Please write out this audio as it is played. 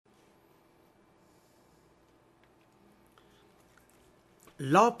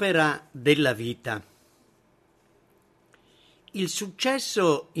L'opera della vita. Il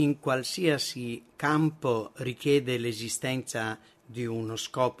successo in qualsiasi campo richiede l'esistenza di uno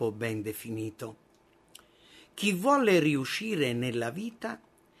scopo ben definito. Chi vuole riuscire nella vita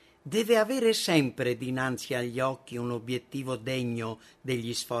deve avere sempre dinanzi agli occhi un obiettivo degno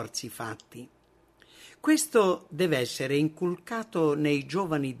degli sforzi fatti. Questo deve essere inculcato nei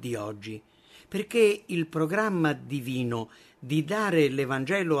giovani di oggi, perché il programma divino di dare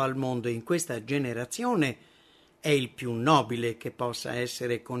l'Evangelo al mondo in questa generazione è il più nobile che possa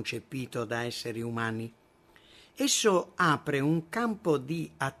essere concepito da esseri umani. Esso apre un campo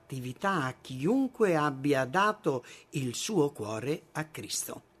di attività a chiunque abbia dato il suo cuore a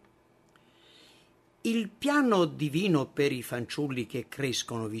Cristo. Il piano divino per i fanciulli che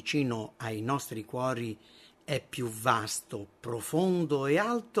crescono vicino ai nostri cuori è più vasto, profondo e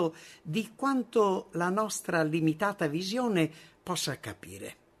alto di quanto la nostra limitata visione possa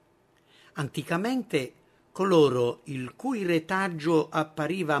capire. Anticamente, coloro il cui retaggio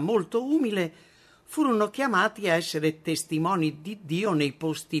appariva molto umile furono chiamati a essere testimoni di Dio nei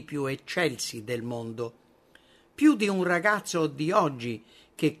posti più eccelsi del mondo. Più di un ragazzo di oggi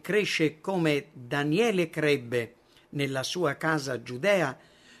che cresce come Daniele crebbe nella sua casa giudea,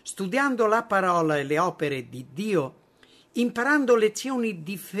 studiando la parola e le opere di Dio, imparando lezioni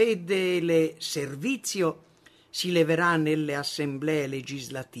di fedele servizio, si leverà nelle assemblee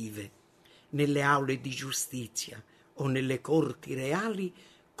legislative, nelle aule di giustizia o nelle corti reali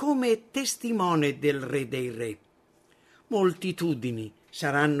come testimone del Re dei Re. Moltitudini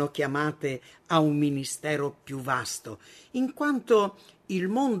saranno chiamate a un ministero più vasto, in quanto il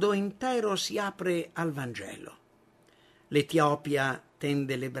mondo intero si apre al Vangelo. L'Etiopia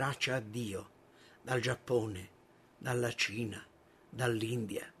tende le braccia a Dio, dal Giappone, dalla Cina,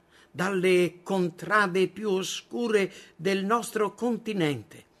 dall'India, dalle contrade più oscure del nostro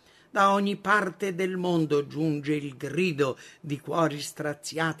continente. Da ogni parte del mondo giunge il grido di cuori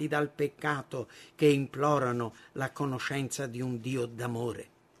straziati dal peccato che implorano la conoscenza di un Dio d'amore.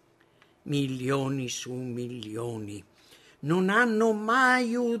 Milioni su milioni non hanno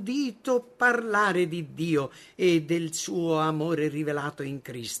mai udito parlare di Dio e del suo amore rivelato in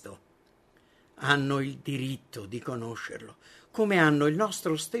Cristo. Hanno il diritto di conoscerlo, come hanno il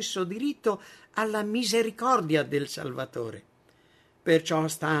nostro stesso diritto alla misericordia del Salvatore. Perciò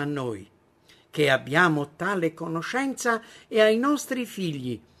sta a noi, che abbiamo tale conoscenza, e ai nostri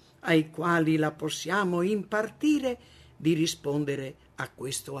figli, ai quali la possiamo impartire, di rispondere a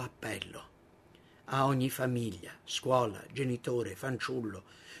questo appello. A ogni famiglia, scuola, genitore, fanciullo,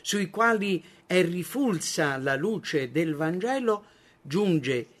 sui quali è rifulsa la luce del Vangelo,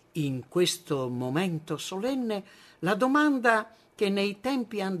 giunge in questo momento solenne la domanda che nei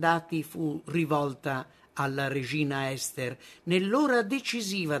tempi andati fu rivolta alla regina Ester nell'ora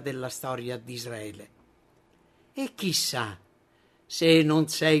decisiva della storia di Israele. E chissà se non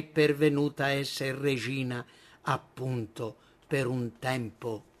sei pervenuta a essere regina appunto per un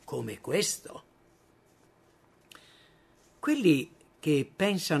tempo come questo? Quelli che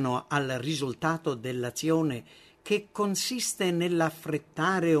pensano al risultato dell'azione che consiste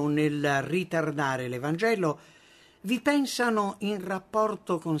nell'affrettare o nel ritardare l'Evangelo vi pensano in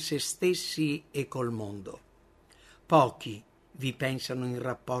rapporto con se stessi e col mondo. Pochi vi pensano in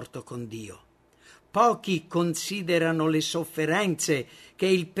rapporto con Dio. Pochi considerano le sofferenze che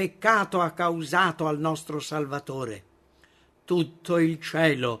il peccato ha causato al nostro Salvatore. Tutto il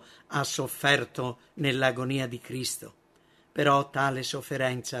cielo ha sofferto nell'agonia di Cristo. Però tale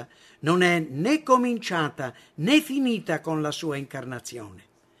sofferenza non è né cominciata né finita con la sua incarnazione.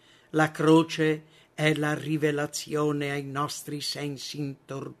 La croce è la rivelazione ai nostri sensi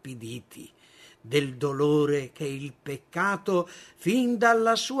intorpiditi del dolore che il peccato, fin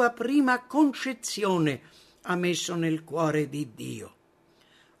dalla sua prima concezione, ha messo nel cuore di Dio.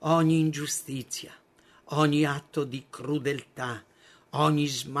 Ogni ingiustizia, ogni atto di crudeltà, ogni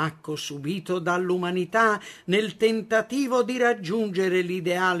smacco subito dall'umanità nel tentativo di raggiungere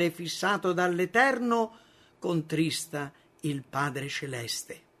l'ideale fissato dall'Eterno contrista il Padre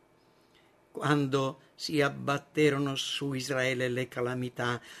Celeste. Quando si abbatterono su Israele le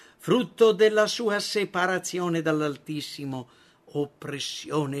calamità, frutto della sua separazione dall'Altissimo,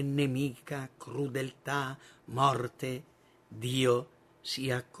 oppressione nemica, crudeltà, morte, Dio si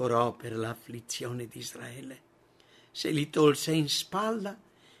accorò per l'afflizione di Israele. Se li tolse in spalla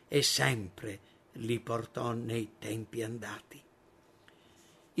e sempre li portò nei tempi andati.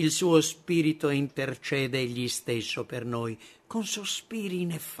 Il suo spirito intercede egli stesso per noi con sospiri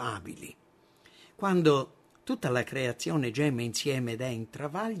ineffabili. Quando tutta la creazione geme insieme ed è in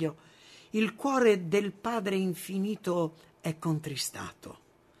travaglio, il cuore del Padre infinito è contristato.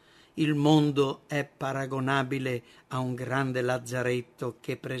 Il mondo è paragonabile a un grande lazzaretto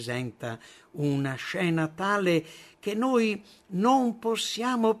che presenta una scena tale che noi non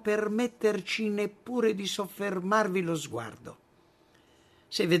possiamo permetterci neppure di soffermarvi lo sguardo.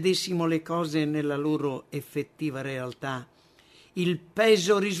 Se vedessimo le cose nella loro effettiva realtà, il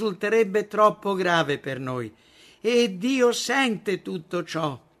peso risulterebbe troppo grave per noi, e Dio sente tutto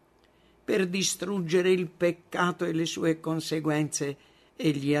ciò. Per distruggere il peccato e le sue conseguenze,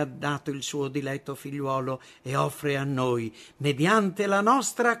 Egli ha dato il suo diletto figliuolo e offre a noi, mediante la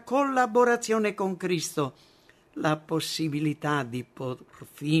nostra collaborazione con Cristo, la possibilità di porre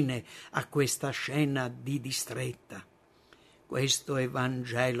fine a questa scena di distretta. Questo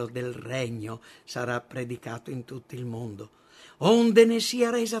Evangelo del Regno sarà predicato in tutto il mondo, onde ne sia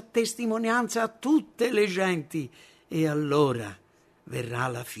resa testimonianza a tutte le genti, e allora verrà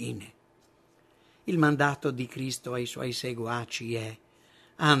la fine. Il mandato di Cristo ai suoi seguaci è: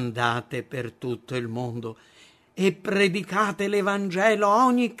 andate per tutto il mondo e predicate l'Evangelo a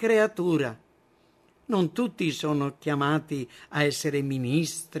ogni creatura. Non tutti sono chiamati a essere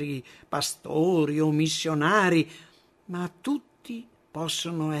ministri, pastori o missionari, ma tutti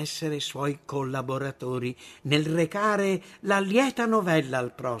possono essere suoi collaboratori nel recare la lieta novella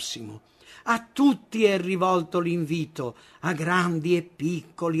al prossimo. A tutti è rivolto l'invito, a grandi e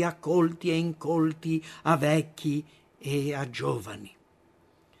piccoli, a colti e incolti, a vecchi e a giovani.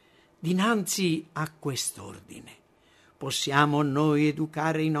 Dinanzi a quest'ordine possiamo noi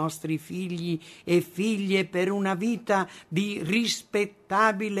educare i nostri figli e figlie per una vita di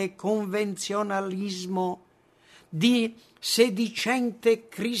rispettabile convenzionalismo, di sedicente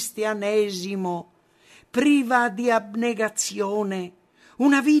cristianesimo, priva di abnegazione,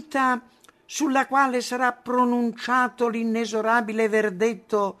 una vita sulla quale sarà pronunciato l'inesorabile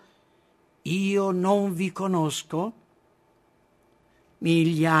verdetto: io non vi conosco?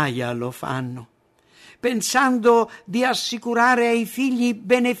 Migliaia lo fanno, pensando di assicurare ai figli i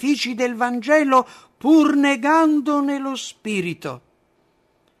benefici del Vangelo pur negandone lo spirito.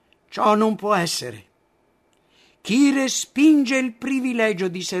 Ciò non può essere. Chi respinge il privilegio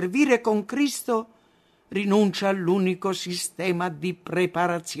di servire con Cristo rinuncia all'unico sistema di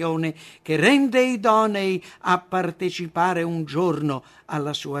preparazione che rende idonei a partecipare un giorno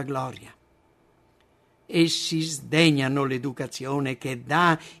alla sua gloria. Essi sdegnano l'educazione che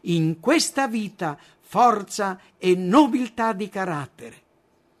dà in questa vita forza e nobiltà di carattere.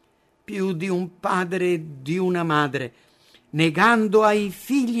 Più di un padre e di una madre, negando ai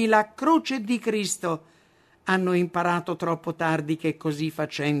figli la croce di Cristo, hanno imparato troppo tardi che così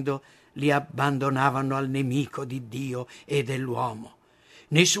facendo li abbandonavano al nemico di Dio e dell'uomo.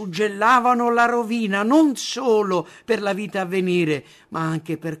 Ne suggellavano la rovina non solo per la vita a venire, ma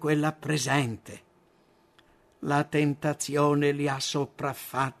anche per quella presente. La tentazione li ha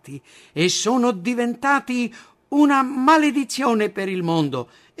sopraffatti e sono diventati una maledizione per il mondo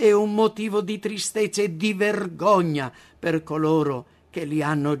e un motivo di tristezza e di vergogna per coloro che li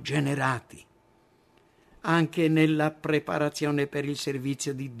hanno generati. Anche nella preparazione per il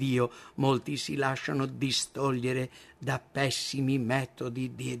servizio di Dio molti si lasciano distogliere da pessimi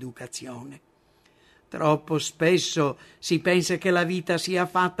metodi di educazione. Troppo spesso si pensa che la vita sia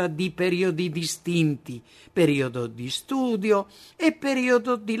fatta di periodi distinti, periodo di studio e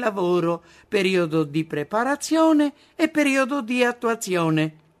periodo di lavoro, periodo di preparazione e periodo di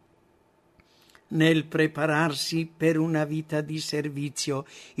attuazione. Nel prepararsi per una vita di servizio,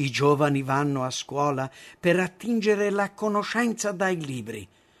 i giovani vanno a scuola per attingere la conoscenza dai libri.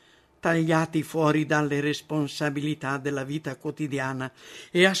 Tagliati fuori dalle responsabilità della vita quotidiana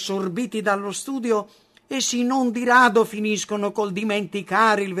e assorbiti dallo studio, essi non di rado finiscono col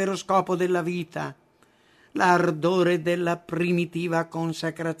dimenticare il vero scopo della vita. L'ardore della primitiva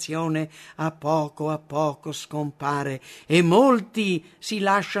consacrazione a poco scompare e molti si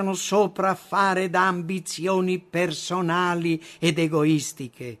lasciano sopraffare da ambizioni personali ed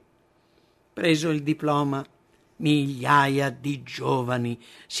egoistiche. Preso il diploma, migliaia di giovani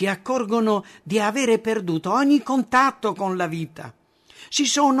si accorgono di avere perduto ogni contatto con la vita. Si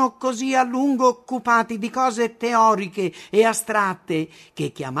sono così a lungo occupati di cose teoriche e astratte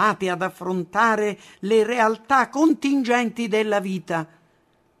che, chiamati ad affrontare le realtà contingenti della vita,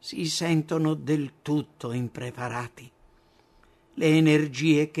 si sentono del tutto impreparati. Le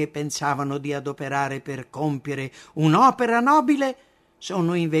energie che pensavano di adoperare per compiere un'opera nobile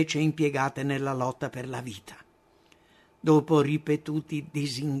sono invece impiegate nella lotta per la vita. Dopo ripetuti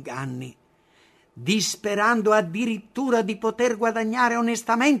disinganni, disperando addirittura di poter guadagnare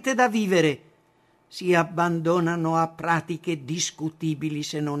onestamente da vivere, si abbandonano a pratiche discutibili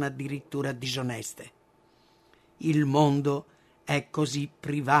se non addirittura disoneste. il mondo è così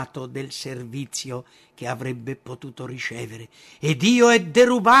privato del servizio che avrebbe potuto ricevere, e Dio è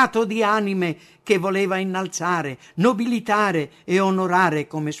derubato di anime che voleva innalzare, nobilitare e onorare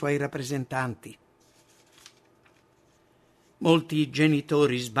come suoi rappresentanti. Molti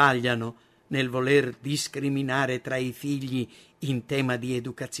genitori sbagliano nel voler discriminare tra i figli in tema di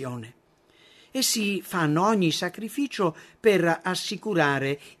educazione. Essi fanno ogni sacrificio per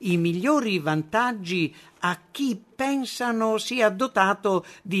assicurare i migliori vantaggi a chi pensano sia dotato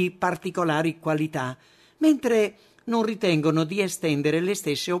di particolari qualità, mentre non ritengono di estendere le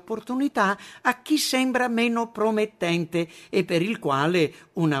stesse opportunità a chi sembra meno promettente e per il quale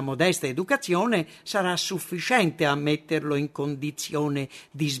una modesta educazione sarà sufficiente a metterlo in condizione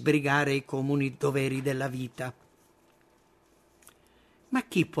di sbrigare i comuni doveri della vita. Ma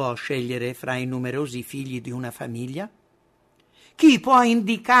chi può scegliere fra i numerosi figli di una famiglia? Chi può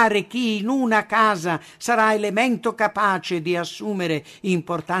indicare chi in una casa sarà elemento capace di assumere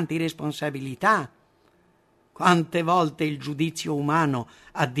importanti responsabilità? Quante volte il giudizio umano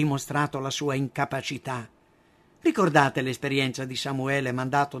ha dimostrato la sua incapacità. Ricordate l'esperienza di Samuele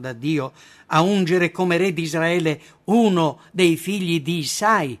mandato da Dio a ungere come re di Israele uno dei figli di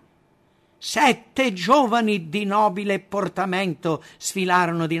Isai? 7 giovani di nobile portamento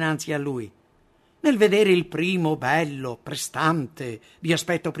sfilarono dinanzi a lui. Nel vedere il primo bello, prestante, di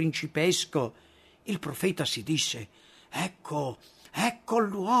aspetto principesco, il profeta si disse: ecco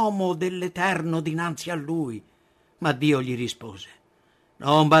l'uomo dell'Eterno dinanzi a lui. Ma Dio gli rispose: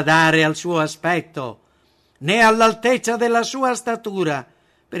 non badare al suo aspetto, né all'altezza della sua statura,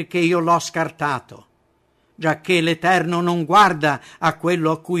 perché io l'ho scartato. Giacché l'Eterno non guarda a quello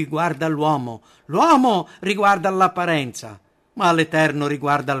a cui guarda l'uomo. L'uomo riguarda l'apparenza, ma l'Eterno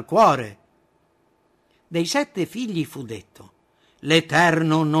riguarda il cuore. Dei 7 figli fu detto: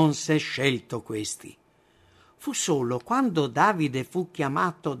 l'Eterno non s'è scelto questi. Fu solo quando Davide fu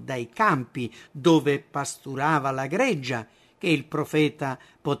chiamato dai campi dove pasturava la greggia che il profeta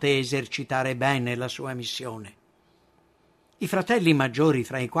poté esercitare bene la sua missione. I fratelli maggiori,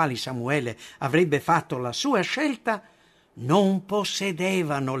 fra i quali Samuele avrebbe fatto la sua scelta, non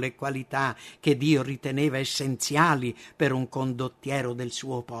possedevano le qualità che Dio riteneva essenziali per un condottiero del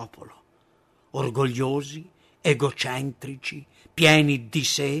suo popolo. Orgogliosi, egocentrici, pieni di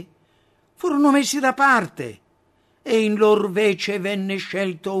sé, furono messi da parte, e in lor vece venne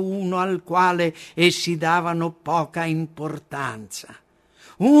scelto uno al quale essi davano poca importanza.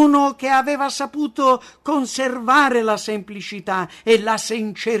 Uno che aveva saputo conservare la semplicità e la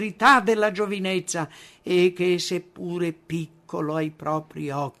sincerità della giovinezza e che, seppure piccolo ai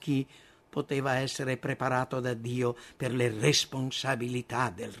propri occhi, poteva essere preparato da Dio per le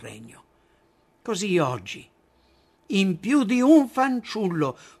responsabilità del regno. Così oggi, in più di un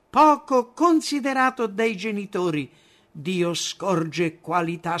fanciullo poco considerato dai genitori, Dio scorge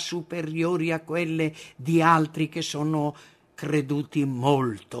qualità superiori a quelle di altri che sono creduti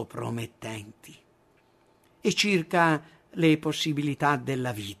molto promettenti. E circa le possibilità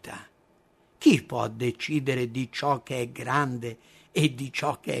della vita, chi può decidere di ciò che è grande e di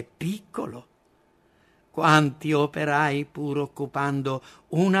ciò che è piccolo? Quanti operai, pur occupando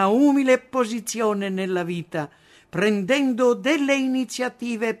una umile posizione nella vita, prendendo delle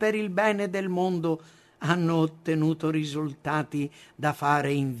iniziative per il bene del mondo, hanno ottenuto risultati da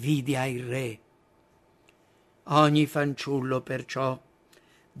fare invidia ai re. Ogni fanciullo, perciò,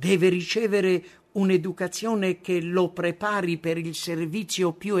 deve ricevere un'educazione che lo prepari per il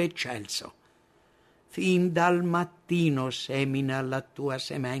servizio più eccelso. Fin dal mattino semina la tua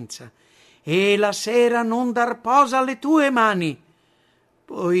semenza, e la sera non dar posa alle tue mani,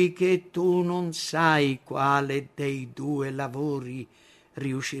 poiché tu non sai quale dei 2 lavori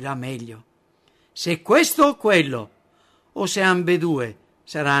riuscirà meglio, se questo o quello, o se ambedue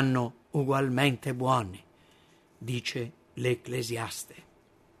saranno ugualmente buoni, dice l'Ecclesiaste.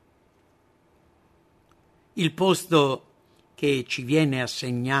 Il posto che ci viene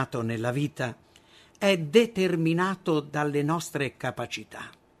assegnato nella vita è determinato dalle nostre capacità.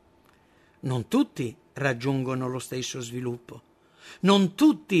 Non tutti raggiungono lo stesso sviluppo, non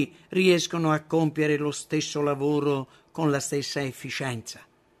tutti riescono a compiere lo stesso lavoro con la stessa efficienza.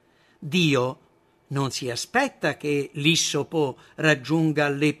 Dio non si aspetta che l'issopo raggiunga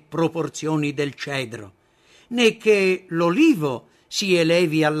le proporzioni del cedro, né che l'olivo si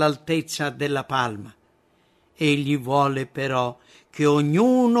elevi all'altezza della palma. Egli vuole però che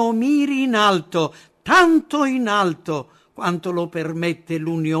ognuno miri in alto, tanto in alto quanto lo permette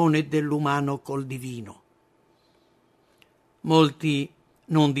l'unione dell'umano col divino. Molti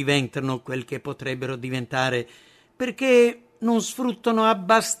non diventano quel che potrebbero diventare perché non sfruttano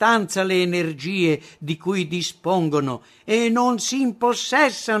abbastanza le energie di cui dispongono e non si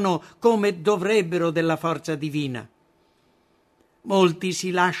impossessano come dovrebbero della forza divina. Molti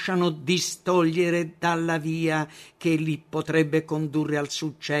si lasciano distogliere dalla via che li potrebbe condurre al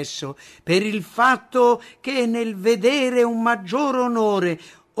successo per il fatto che nel vedere un maggior onore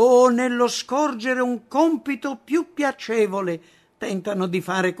o nello scorgere un compito più piacevole tentano di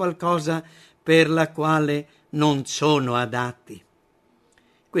fare qualcosa per la quale non sono adatti.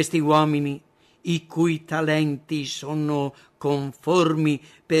 Questi uomini, i cui talenti sono conformi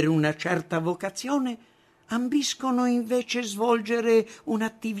per una certa vocazione, ambiscono invece svolgere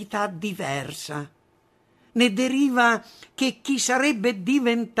un'attività diversa. Ne deriva che chi sarebbe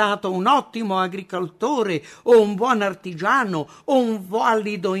diventato un ottimo agricoltore o un buon artigiano o un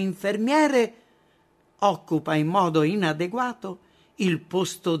valido infermiere occupa in modo inadeguato il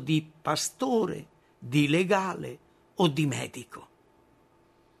posto di pastore, di legale o di medico.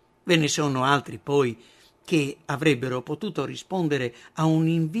 Ve ne sono altri poi che avrebbero potuto rispondere a un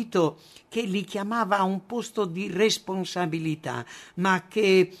invito che li chiamava a un posto di responsabilità, ma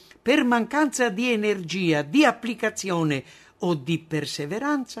che per mancanza di energia, di applicazione o di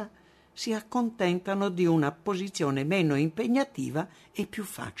perseveranza si accontentano di una posizione meno impegnativa e più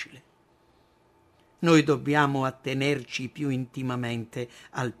facile. Noi dobbiamo attenerci più intimamente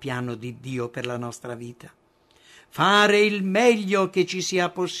al piano di Dio per la nostra vita. Fare il meglio che ci sia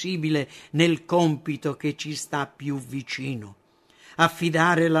possibile nel compito che ci sta più vicino,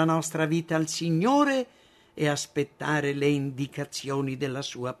 affidare la nostra vita al Signore e aspettare le indicazioni della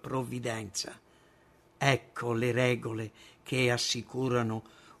sua provvidenza. Ecco le regole che assicurano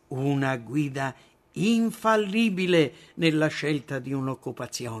una guida infallibile nella scelta di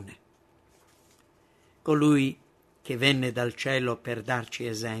un'occupazione. Colui che venne dal cielo per darci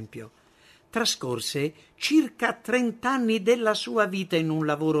esempio trascorse circa 30 anni della sua vita in un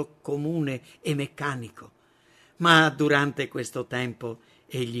lavoro comune e meccanico, ma durante questo tempo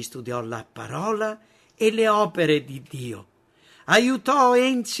egli studiò la parola e le opere di Dio, aiutò e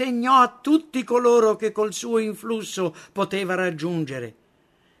insegnò a tutti coloro che col suo influsso poteva raggiungere.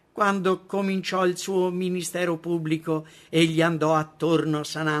 Quando cominciò il suo ministero pubblico, egli andò attorno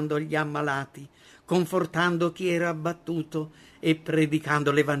sanando gli ammalati, confortando chi era abbattuto e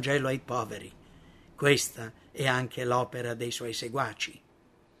predicando l'Evangelo ai poveri. Questa è anche l'opera dei suoi seguaci.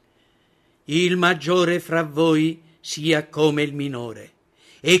 Il maggiore fra voi sia come il minore,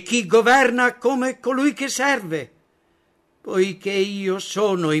 e chi governa come colui che serve, poiché io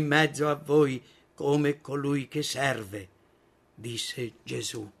sono in mezzo a voi come colui che serve, disse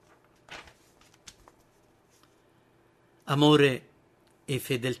Gesù. Amore e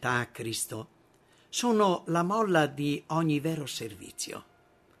fedeltà a Cristo sono la molla di ogni vero servizio.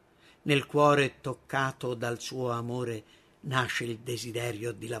 Nel cuore toccato dal suo amore nasce il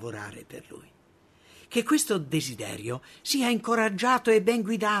desiderio di lavorare per Lui. Che questo desiderio sia incoraggiato e ben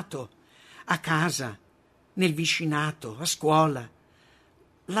guidato a casa, nel vicinato, a scuola.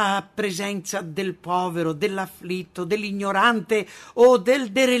 La presenza del povero, dell'afflitto, dell'ignorante o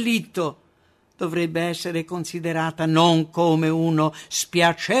del derelitto dovrebbe essere considerata non come uno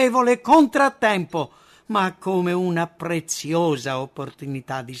spiacevole contrattempo, ma come una preziosa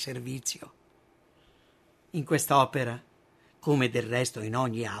opportunità di servizio. In quest'opera, come del resto in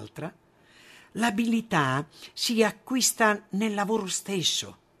ogni altra, l'abilità si acquista nel lavoro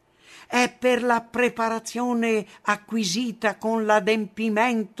stesso. È per la preparazione acquisita con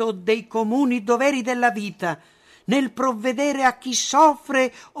l'adempimento dei comuni doveri della vita, nel provvedere a chi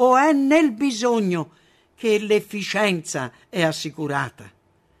soffre o è nel bisogno, che l'efficienza è assicurata.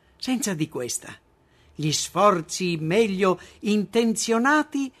 Senza di questa, gli sforzi meglio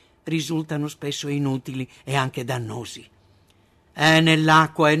intenzionati risultano spesso inutili e anche dannosi. È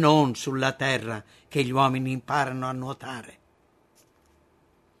nell'acqua e non sulla terra che gli uomini imparano a nuotare.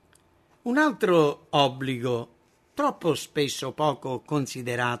 Un altro obbligo, troppo spesso poco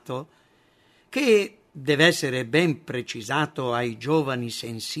considerato, che deve essere ben precisato ai giovani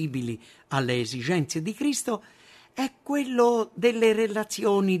sensibili alle esigenze di Cristo, è quello delle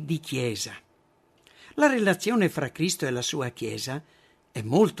relazioni di Chiesa. La relazione fra Cristo e la sua Chiesa è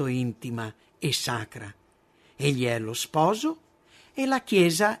molto intima e sacra. Egli è lo sposo e la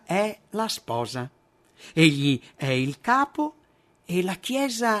Chiesa è la sposa. Egli è il capo e la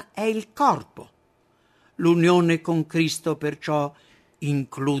Chiesa è il corpo. L'unione con Cristo perciò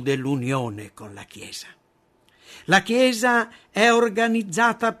include l'unione con la Chiesa. La Chiesa è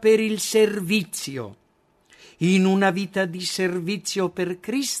organizzata per il servizio. In una vita di servizio per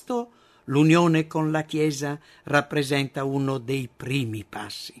Cristo, l'unione con la Chiesa rappresenta uno dei primi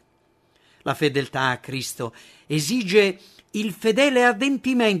passi. La fedeltà a Cristo esige il fedele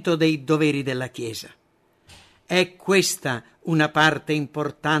adempimento dei doveri della Chiesa. È questa una parte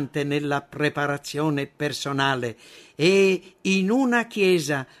importante nella preparazione personale e in una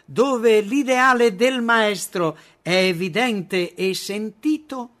Chiesa dove l'ideale del Maestro è evidente e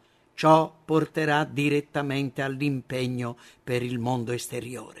sentito, ciò porterà direttamente all'impegno per il mondo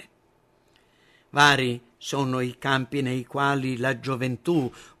esteriore. Vari sono i campi nei quali la gioventù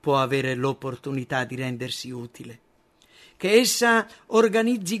può avere l'opportunità di rendersi utile. Che essa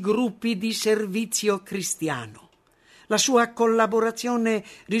organizzi gruppi di servizio cristiano. La sua collaborazione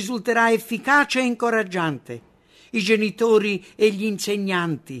risulterà efficace e incoraggiante. I genitori e gli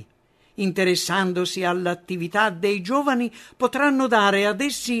insegnanti, interessandosi all'attività dei giovani, potranno dare ad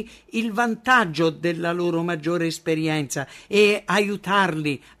essi il vantaggio della loro maggiore esperienza e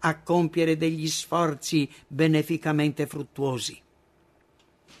aiutarli a compiere degli sforzi beneficamente fruttuosi.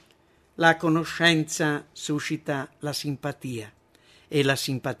 La conoscenza suscita la simpatia e la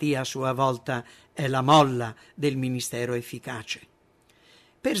simpatia a sua volta è la molla del ministero efficace.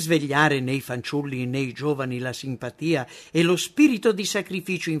 Per svegliare nei fanciulli e nei giovani la simpatia e lo spirito di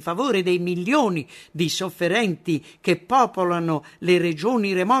sacrificio in favore dei milioni di sofferenti che popolano le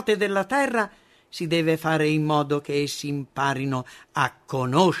regioni remote della terra, si deve fare in modo che essi imparino a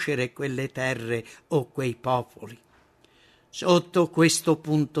conoscere quelle terre o quei popoli. Sotto questo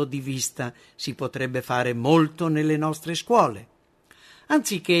punto di vista si potrebbe fare molto nelle nostre scuole.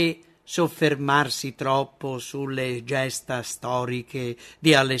 Anziché soffermarsi troppo sulle gesta storiche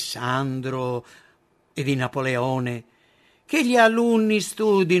di Alessandro e di Napoleone, che gli alunni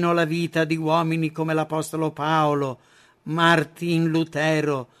studino la vita di uomini come l'Apostolo Paolo, Martin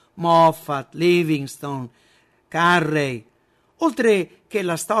Lutero, Moffat, Livingstone, Carey, oltre che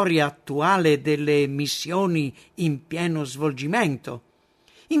la storia attuale delle missioni in pieno svolgimento.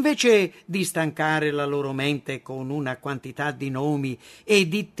 Invece di stancare la loro mente con una quantità di nomi e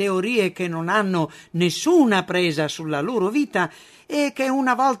di teorie che non hanno nessuna presa sulla loro vita e che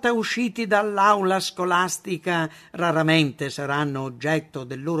una volta usciti dall'aula scolastica raramente saranno oggetto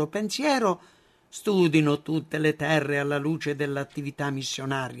del loro pensiero, studino tutte le terre alla luce dell'attività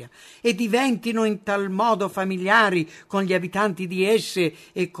missionaria e diventino in tal modo familiari con gli abitanti di esse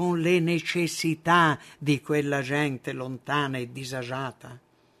e con le necessità di quella gente lontana e disagiata.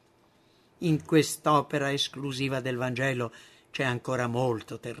 In quest'opera esclusiva del Vangelo c'è ancora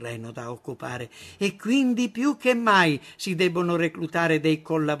molto terreno da occupare e quindi più che mai si debbono reclutare dei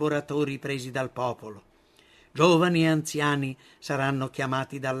collaboratori presi dal popolo. Giovani e anziani saranno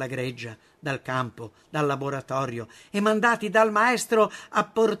chiamati dalla greggia, dal campo, dal laboratorio e mandati dal maestro a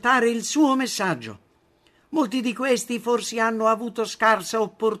portare il suo messaggio. Molti di questi forse hanno avuto scarsa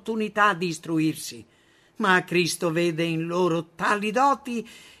opportunità di istruirsi, ma Cristo vede in loro tali doti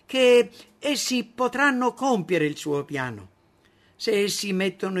che essi potranno compiere il suo piano. Se essi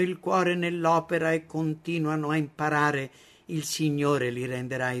mettono il cuore nell'opera e continuano a imparare, il Signore li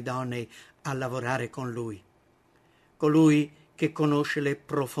renderà idonei a lavorare con Lui. Colui che conosce le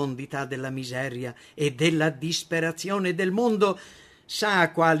profondità della miseria e della disperazione del mondo sa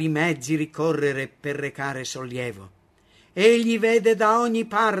a quali mezzi ricorrere per recare sollievo. Egli vede da ogni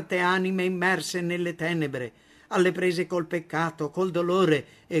parte anime immerse nelle tenebre, alle prese col peccato, col dolore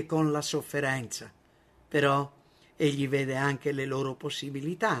e con la sofferenza. Però egli vede anche le loro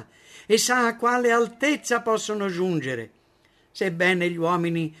possibilità e sa a quale altezza possono giungere. Sebbene gli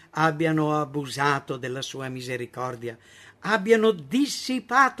uomini abbiano abusato della sua misericordia, abbiano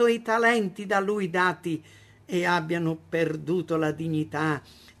dissipato i talenti da lui dati e abbiano perduto la dignità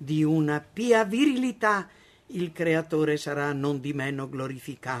di una pia virilità, il Creatore sarà non di meno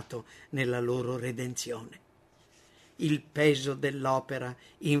glorificato nella loro redenzione. Il peso dell'opera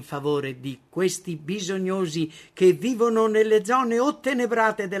in favore di questi bisognosi che vivono nelle zone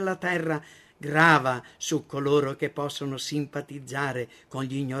ottenebrate della terra grava su coloro che possono simpatizzare con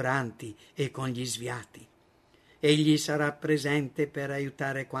gli ignoranti e con gli sviati. Egli sarà presente per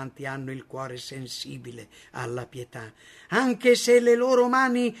aiutare quanti hanno il cuore sensibile alla pietà, anche se le loro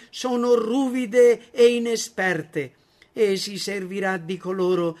mani sono ruvide e inesperte, e si servirà di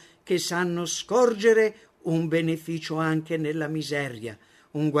coloro che sanno scorgere un beneficio anche nella miseria,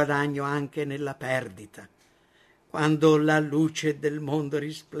 un guadagno anche nella perdita. Quando la luce del mondo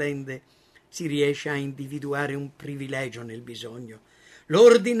risplende, si riesce a individuare un privilegio nel bisogno,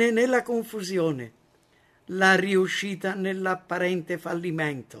 l'ordine nella confusione, la riuscita nell'apparente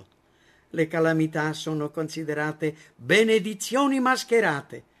fallimento. Le calamità sono considerate benedizioni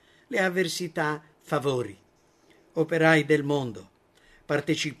mascherate, le avversità favori. Operai del mondo,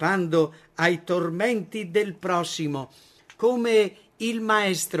 partecipando ai tormenti del prossimo, come il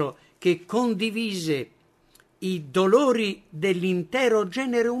maestro che condivise i dolori dell'intero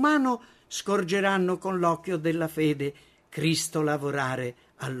genere umano scorgeranno con l'occhio della fede Cristo lavorare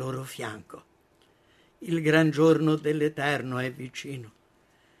al loro fianco. Il gran giorno dell'Eterno è vicino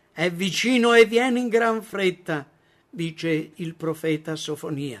e viene in gran fretta, dice il profeta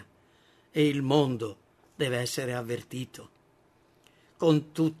Sofonia, e il mondo deve essere avvertito.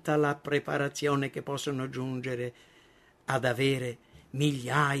 Con tutta la preparazione che possono giungere ad avere,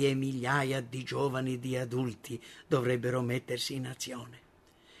 migliaia e migliaia di giovani e di adulti dovrebbero mettersi in azione.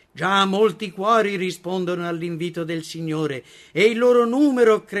 Già molti cuori rispondono all'invito del Signore e il loro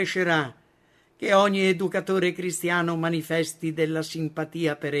numero crescerà. Che ogni educatore cristiano manifesti della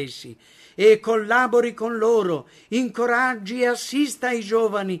simpatia per essi e collabori con loro, incoraggi e assista i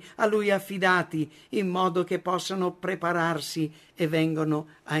giovani a lui affidati, in modo che possano prepararsi e vengano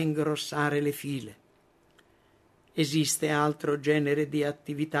a ingrossare le file. Esiste altro genere di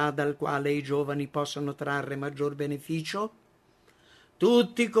attività dal quale i giovani possono trarre maggior beneficio?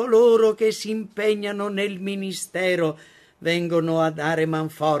 Tutti coloro che si impegnano nel ministero vengono a dare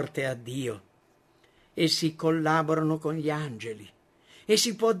manforte a Dio. Essi collaborano con gli angeli e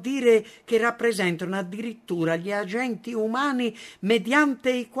si può dire che rappresentano addirittura gli agenti umani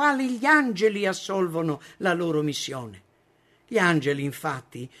mediante i quali gli angeli assolvono la loro missione. Gli angeli,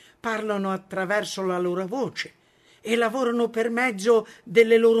 infatti, parlano attraverso la loro voce e lavorano per mezzo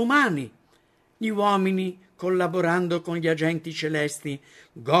delle loro mani. Gli uomini, collaborando con gli agenti celesti,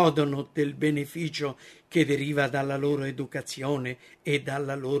 godono del beneficio che deriva dalla loro educazione e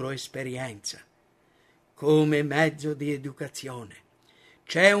dalla loro esperienza. Come mezzo di educazione,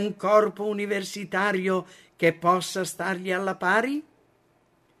 c'è un corpo universitario che possa stargli alla pari?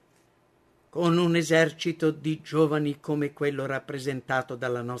 Con un esercito di giovani come quello rappresentato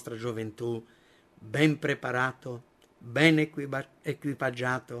dalla nostra gioventù, ben preparato, ben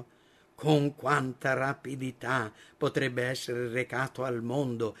equipaggiato, con quanta rapidità potrebbe essere recato al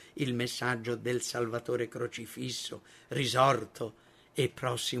mondo il messaggio del Salvatore crocifisso, risorto e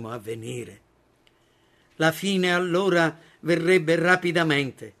prossimo a venire. La fine allora verrebbe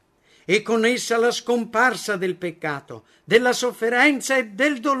rapidamente e con essa la scomparsa del peccato, della sofferenza e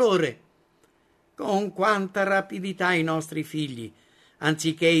del dolore. Con quanta rapidità i nostri figli,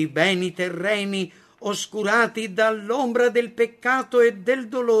 anziché i beni terreni oscurati dall'ombra del peccato e del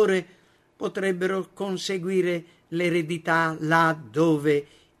dolore, potrebbero conseguire l'eredità là dove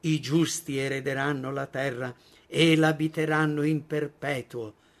i giusti erederanno la terra e l'abiteranno in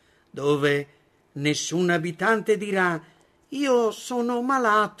perpetuo, dove nessun abitante dirà «Io sono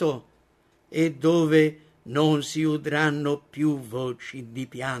malato», e dove non si udranno più voci di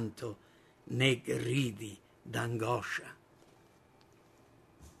pianto né gridi d'angoscia.